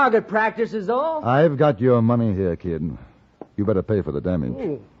some target practice is all. I've got your money here, kid. You better pay for the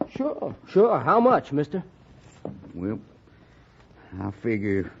damage. Oh, sure. How much, mister? Well, I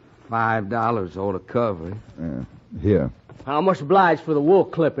figure $5 ought to cover it. Here. How much obliged for the wool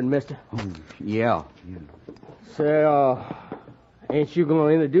clipping, mister? Oh, yeah. Say, ain't you going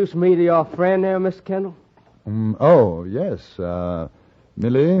to introduce me to your friend there, Mr. Kendall? Oh, yes.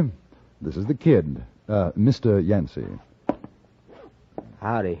 Millie, this is the kid, Mr. Yancy.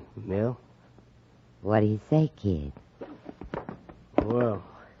 Howdy, Mill. What do you say, kid? Well,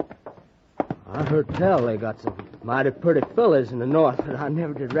 I heard tell they got some mighty pretty fellas in the north, but I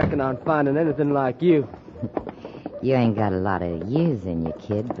never did reckon on finding anything like you. You ain't got a lot of years in you,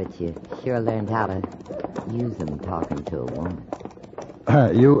 kid, but you sure learned how to use them talking to a woman.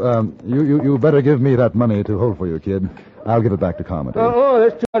 You better give me that money to hold for you, kid. I'll give it back to Carmody.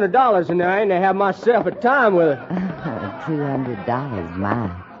 There's $200 in there. I ain't to have myself a time with it. $200,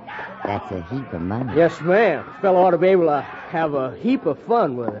 my. That's a heap of money. Yes, ma'am. This fellow ought to be able to have a heap of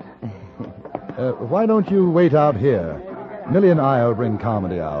fun with it. Why don't you wait out here? Millie and I'll bring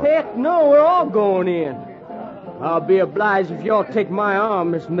Carmody out. Heck no, we're all going in. I'll be obliged if y'all take my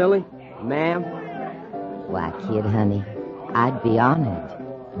arm, Miss Millie. Ma'am. Why, kid, honey, I'd be honored.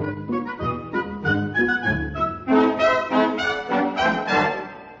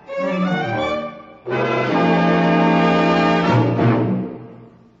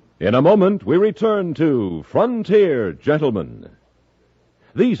 In a moment, we return to Frontier Gentlemen.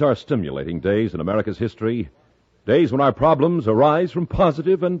 These are stimulating days in America's history, days when our problems arise from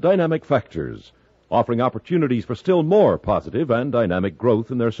positive and dynamic factors, offering opportunities for still more positive and dynamic growth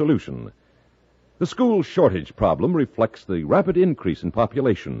in their solution. The school shortage problem reflects the rapid increase in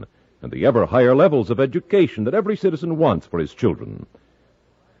population and the ever higher levels of education that every citizen wants for his children.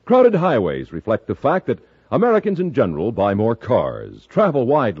 Crowded highways reflect the fact that Americans in general buy more cars, travel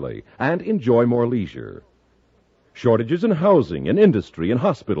widely, and enjoy more leisure. Shortages in housing, in industry, and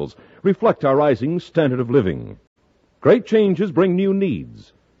hospitals reflect our rising standard of living. Great changes bring new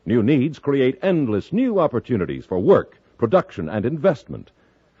needs. New needs create endless new opportunities for work, production, and investment.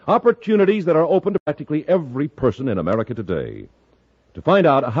 Opportunities that are open to practically every person in America today. To find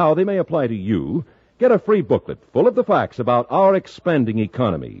out how they may apply to you, get a free booklet full of the facts about our expanding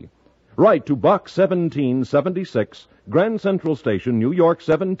economy. Write to Box 1776, Grand Central Station, New York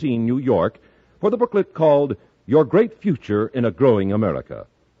 17, New York, for the booklet called Your Great Future in a Growing America.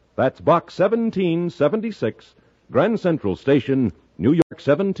 That's Box 1776, Grand Central Station, New York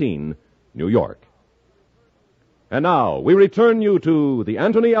 17, New York. And now, we return you to the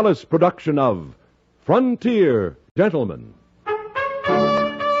Anthony Ellis production of Frontier Gentlemen.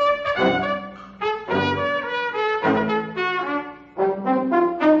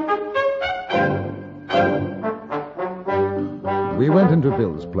 We went into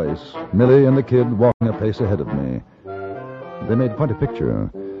Bill's place, Millie and the kid walking a pace ahead of me. They made quite a picture.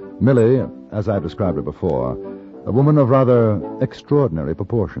 Millie, as I've described her before, a woman of rather extraordinary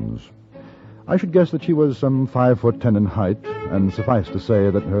proportions. I should guess that she was some 5'10" in height, and suffice to say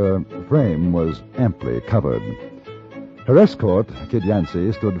that her frame was amply covered. Her escort, Kid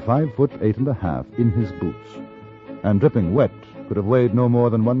Yancy, stood 5'8.5" in his boots, and dripping wet could have weighed no more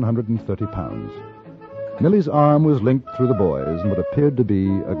than 130 pounds. Millie's arm was linked through the boy's in what appeared to be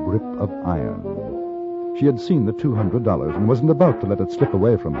a grip of iron. She had seen the $200 and wasn't about to let it slip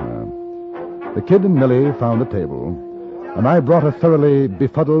away from her. The kid and Millie found a table, and I brought a thoroughly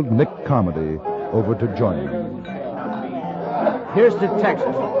befuddled Nick Carmody over to join me. Here's to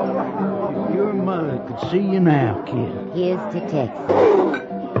Texas. Your mother could see you now, kid. Here's to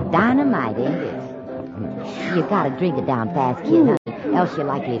Texas. Dynamite, ain't it? You gotta drink it down fast, kid, honey, else you're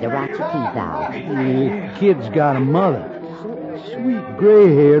likely to rot your teeth out. The kid's got a mother. Sweet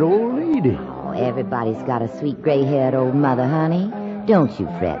gray-haired old lady. Oh, everybody's got a sweet gray-haired old mother, honey. Don't you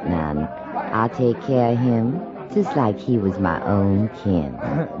fret none. I'll take care of him, just like he was my own kin.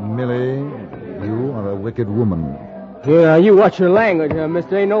 Millie, you are a wicked woman. Yeah, you watch your language,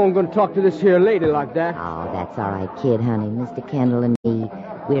 mister. Ain't no one going to talk to this here lady like that. Oh, that's all right, kid, honey. Mr. Kendall and me,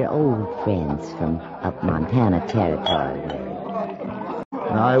 we're old friends from up Montana territory.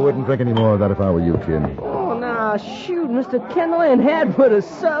 I wouldn't drink any more of that if I were you, kid. Oh, now, shoot, Mr. Kendall ain't had but a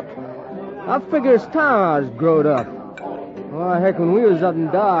sup. I figure it's time I was growed up. Oh, heck, when we was up in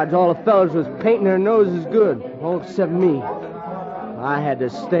Dodge, all the fellas was painting their noses good, all except me. I had to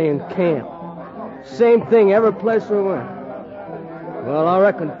stay in camp. Same thing every place we went. Well, I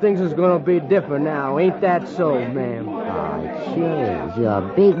reckon things is going to be different now. Ain't that so, ma'am? Oh, it sure is. You're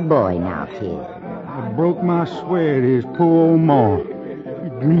a big boy now, kid. I broke my swear to his poor old ma. You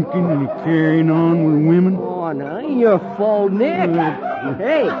drinking and you carrying on with women? Oh, now, ain't your fault, Nick.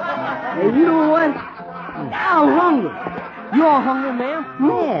 Hey, you know what? I'm hungry. You all hungry, ma'am?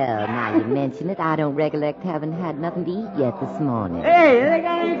 Well, now you mention it, I don't recollect having had nothing to eat yet this morning. Hey, they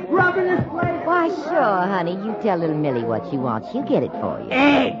got any grub in this place? Why, sure, honey. You tell little Millie what she wants. She'll get it for you.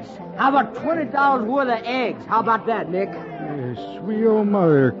 Eggs. How about $20 worth of eggs? How about that, Nick? sweet old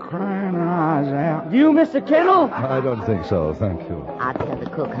mother crying her eyes out. You, Mr. Kendall? I don't think so, thank you. I'll tell the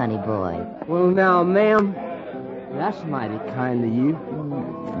cook, honey boy. Well, now, ma'am, that's mighty kind of you.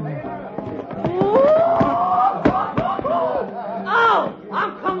 Oh,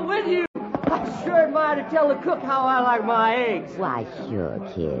 I'm coming with you. I sure admire to tell the cook how I like my eggs. Why, sure,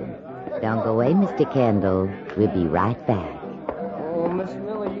 kid. Don't go away, Mr. Kendall. We'll be right back. Oh, Miss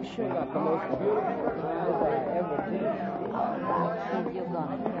Miller, you sure got the most beautiful eyes I ever did.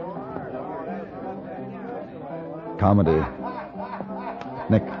 Comedy.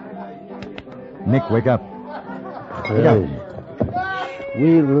 Nick, wake up. Wake up.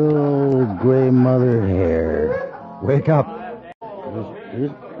 Sweet little gray mother hair. Wake up.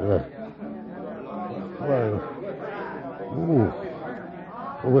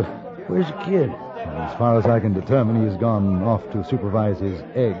 Where's the kid? As far as I can determine, he's gone off to supervise his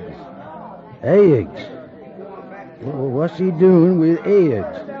eggs. Eggs? Well, what's he doing with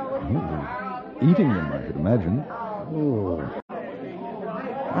eggs? Eating them, I should imagine. Oh,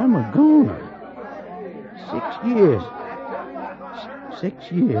 I'm a goner. 6 years.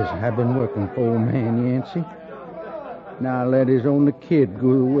 6 years I've been working for old man Yancy. Now I let his only kid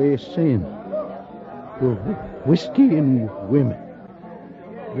go the way of sin. For whiskey and women.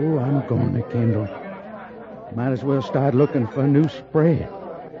 Oh, I'm going, Kendall. Might as well start looking for a new spread.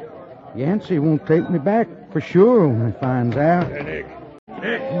 Yancy won't take me back for sure when he finds out. Hey, Nick.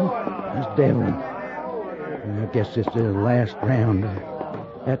 That's Devlin. I guess this is the last round.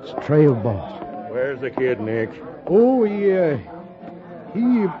 That's trail boss. Where's the kid, Nick? Oh, he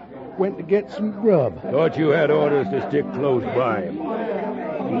went to get some grub. Thought you had orders to stick close by him.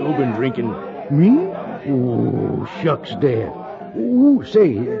 You been drinking? Me? Oh, shucks, Dad. Oh,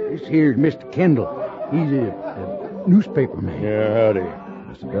 say, this here's Mr. Kendall. He's a newspaper man. Yeah, howdy.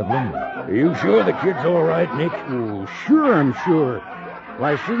 Mr. Devlin? Are you sure the kid's all right, Nick? Oh, sure I'm sure.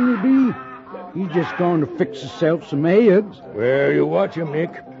 Why shouldn't he be? He's just going to fix himself some eggs. Well, you watch him,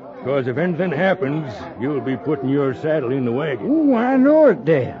 Nick. Because if anything happens, you'll be putting your saddle in the wagon. Oh, I know it,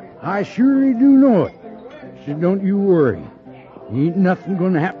 Dad. I surely do know it. So don't you worry. Ain't nothing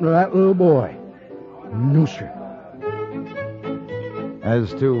going to happen to that little boy. No, sir.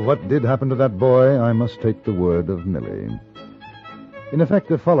 As to what did happen to that boy, I must take the word of Millie. In effect,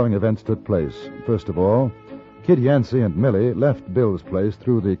 the following events took place. First of all, Kid Yancy and Millie left Bill's place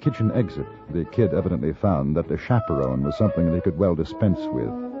through the kitchen exit. The kid evidently found that the chaperone was something that he could well dispense with.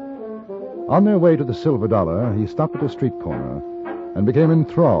 On their way to the Silver Dollar, he stopped at a street corner and became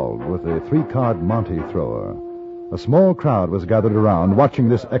enthralled with a 3-card Monte thrower. A small crowd was gathered around, watching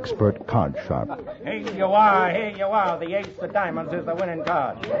this expert card sharp. Here you are. The ace of diamonds is the winning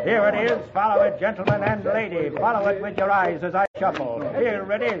card. Here it is. Follow it, gentlemen and lady. Follow it with your eyes as I shuffle. Here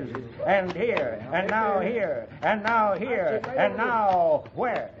it is. And here. And now here. And now here. And now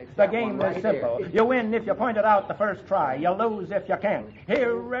where? The game is simple. You win if you point it out the first try. You lose if you can't.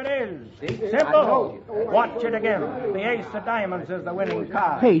 Here it is. Simple. Watch it again. The ace of diamonds is the winning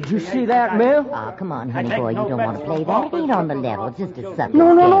card. Hey, did you see that, Mel? Oh, come on, honey boy. You don't want to play that. It ain't on the level. Just a subtle.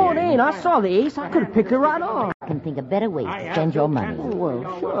 No, it ain't. I saw the ace. I could have picked it right off. I can think of better ways to spend your money.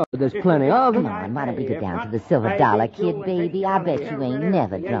 Well, sure. There's plenty of them. Come on, why don't we go down to the Silver Dollar, kid, baby? I bet you ain't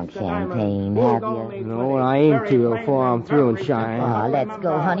never drunk champagne, have you? No, I aim to before I'm through and shine. Oh, let's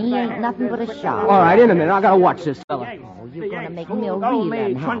go, honey. He ain't nothing but a shark. All right, in a minute. I gotta watch this fella. Oh, you're going to make Mill real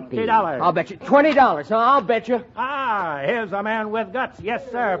unhappy. $20. I'll bet you $20, huh? I'll bet you. Ah, here's a man with guts. Yes,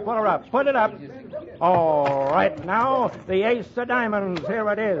 sir. Pull her up. Put it up. All right, now, the ace of diamonds. Here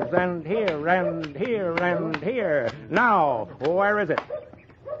it is. And here, and here, and here. Now, where is it?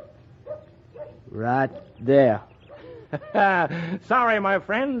 Right there. Sorry, my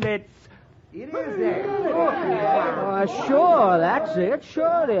friend. It is there. Sure, that's it.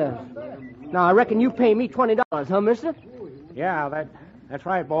 Sure it is. Now, I reckon you pay me $20, huh, mister? Yeah, that's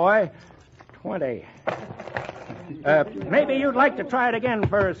right, boy. 20. Maybe you'd like to try it again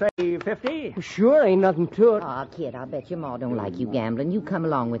for, say, 50? Sure, ain't nothing to it. Aw, kid, I bet your ma don't like you gambling. You come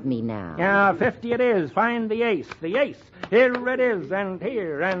along with me now. Yeah, 50 it is. Find the ace. The ace. Here it is, and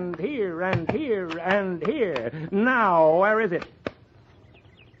here, and here, and here, and here. Now, where is it?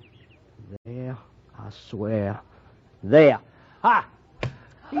 There, I swear. There. Ha!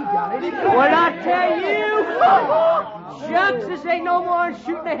 He got it. What I tell you? Shucks, this ain't no more than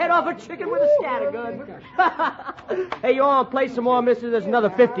shooting the head off a chicken with a scattergun. Hey, you want to play some more, mister? There's another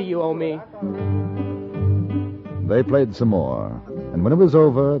 50 you owe me. They played some more, and when it was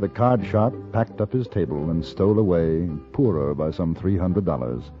over, the card sharp packed up his table and stole away, poorer by some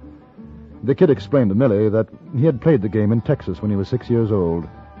 $300. The kid explained to Millie that he had played the game in Texas when he was 6 years old,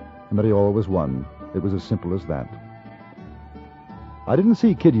 and that he always won. It was as simple as that. I didn't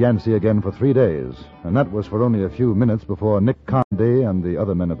see Kid Yancy again for 3 days, and that was for only a few minutes before Nick Conde and the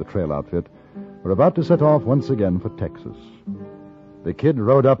other men of the trail outfit were about to set off once again for Texas. The kid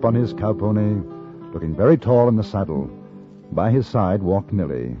rode up on his cowpony, looking very tall in the saddle. By his side walked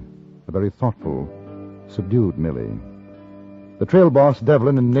Millie, a very thoughtful, subdued Millie. The trail boss,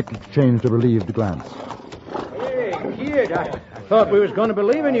 Devlin, and Nick exchanged a relieved glance. Hey, kid, I thought we was going to be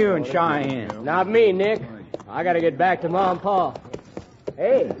leaving you in Cheyenne. Not me, Nick. I got to get back to Mom and Pa.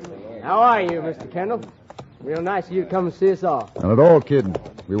 Hey, how are you, Mr. Kendall? Real nice of you to come and see us off. Not at all, kid.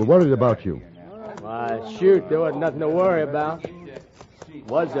 We were worried about you. Why, shoot, there wasn't nothing to worry about.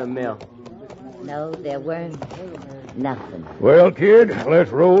 Was there, Mill? No, there weren't nothing. Well, kid,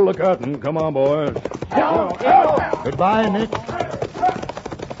 let's roll the cotton. Come on, boys. Goodbye, Nick.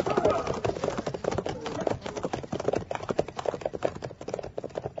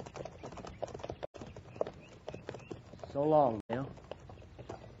 So long, Mill.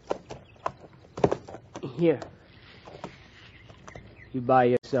 Here. You buy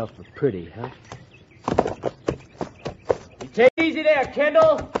yourself a pretty, huh? You take it easy there,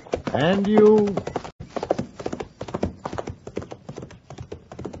 Kendall. And you.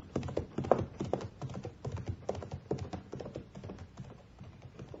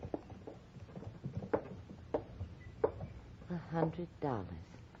 $100.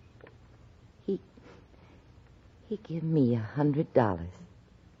 He give me $100.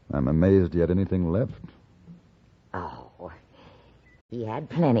 I'm amazed he had anything left. Oh, he had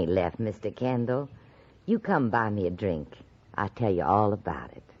plenty left, Mr. Kendall. You come buy me a drink. I'll tell you all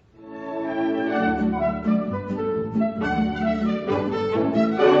about it.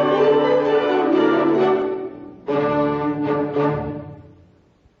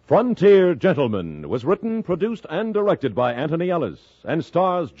 Frontier Gentleman was written, produced, and directed by Anthony Ellis and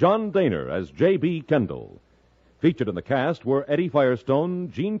stars John Daner as J.B. Kendall. Featured in the cast were Eddie Firestone,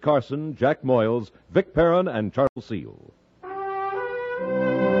 Gene Carson, Jack Moyles, Vic Perrin, and Charles Seal.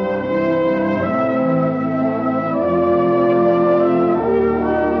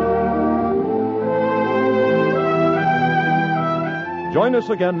 Join us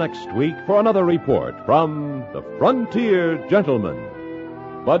again next week for another report from the Frontier Gentleman.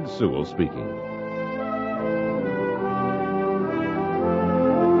 Bud Sewell speaking.